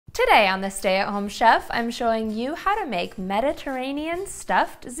Today on the Stay at Home Chef, I'm showing you how to make Mediterranean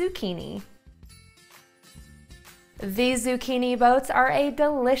stuffed zucchini. These zucchini boats are a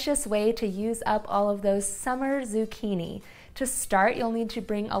delicious way to use up all of those summer zucchini. To start, you'll need to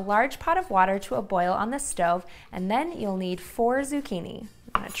bring a large pot of water to a boil on the stove, and then you'll need 4 zucchini.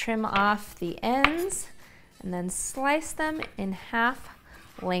 I'm going to trim off the ends and then slice them in half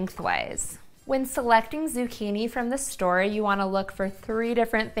lengthwise. When selecting zucchini from the store, you want to look for 3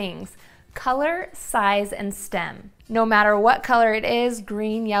 different things: color, size, and stem. No matter what color it is,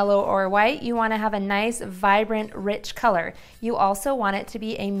 green, yellow, or white, you want to have a nice, vibrant, rich color. You also want it to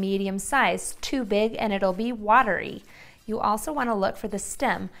be a medium size. Too big and it'll be watery. You also want to look for the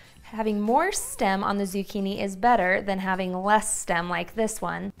stem. Having more stem on the zucchini is better than having less stem like this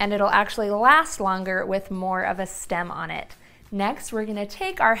one, and it'll actually last longer with more of a stem on it. Next, we're going to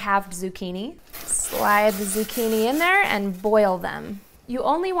take our halved zucchini, slide the zucchini in there, and boil them. You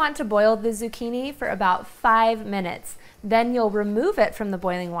only want to boil the zucchini for about 5 minutes. Then you'll remove it from the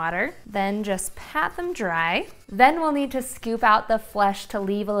boiling water, then just pat them dry. Then we'll need to scoop out the flesh to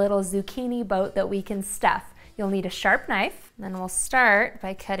leave a little zucchini boat that we can stuff. You'll need a sharp knife. Then we'll start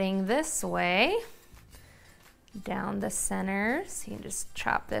by cutting this way down the center, so you can just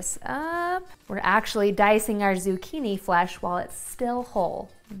chop this up. We're actually dicing our zucchini flesh while it's still whole.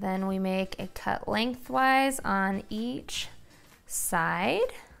 Then we make a cut lengthwise on each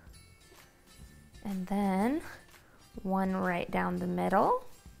side, and then one right down the middle.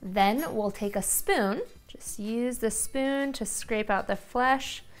 Then we'll take a spoon, just use the spoon to scrape out the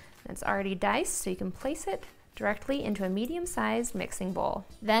flesh. It's already diced, so you can place it directly into a medium-sized mixing bowl.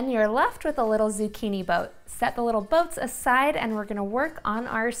 Then you're left with a little zucchini boat. Set the little boats aside and we're gonna work on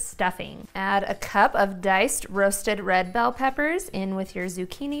our stuffing. Add a cup of diced roasted red bell peppers in with your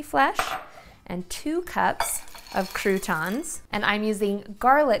zucchini flesh and 2 cups of croutons. And I'm using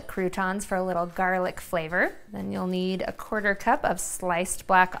garlic croutons for a little garlic flavor. Then you'll need a 1/4 cup of sliced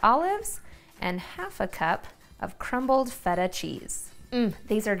black olives and 1/2 cup of crumbled feta cheese.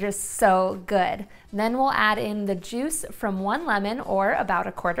 These are just so good. Then we'll add in the juice from 1 lemon, or about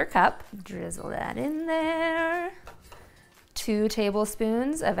a 1/4 cup. Drizzle that in there. 2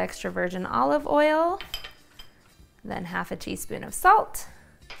 tablespoons of extra virgin olive oil, then 1/2 teaspoon of salt,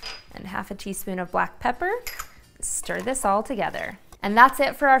 and 1/2 teaspoon of black pepper. Stir this all together. And that's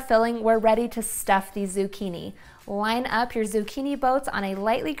it for our filling. We're ready to stuff these zucchini. Line up your zucchini boats on a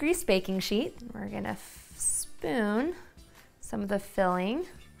lightly greased baking sheet. We're gonna spoon some of the filling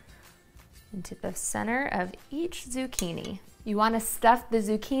into the center of each zucchini. You want to stuff the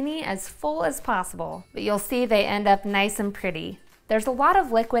zucchini as full as possible, but you'll see they end up nice and pretty. There's a lot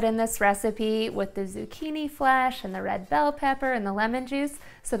of liquid in this recipe with the zucchini flesh and the red bell pepper and the lemon juice,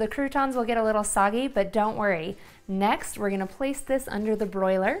 so the croutons will get a little soggy, but don't worry. Next, we're going to place this under the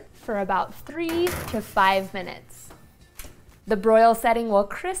broiler for about 3 to 5 minutes. The broil setting will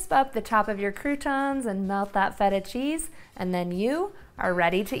crisp up the top of your croutons and melt that feta cheese, and then you are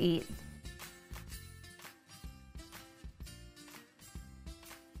ready to eat.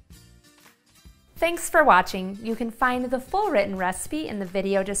 Thanks for watching. You can find the full written recipe in the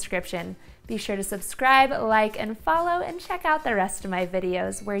video description. Be sure to subscribe, like, and follow, and check out the rest of my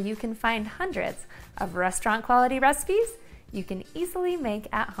videos where you can find hundreds of restaurant quality recipes you can easily make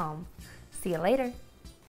at home. See you later.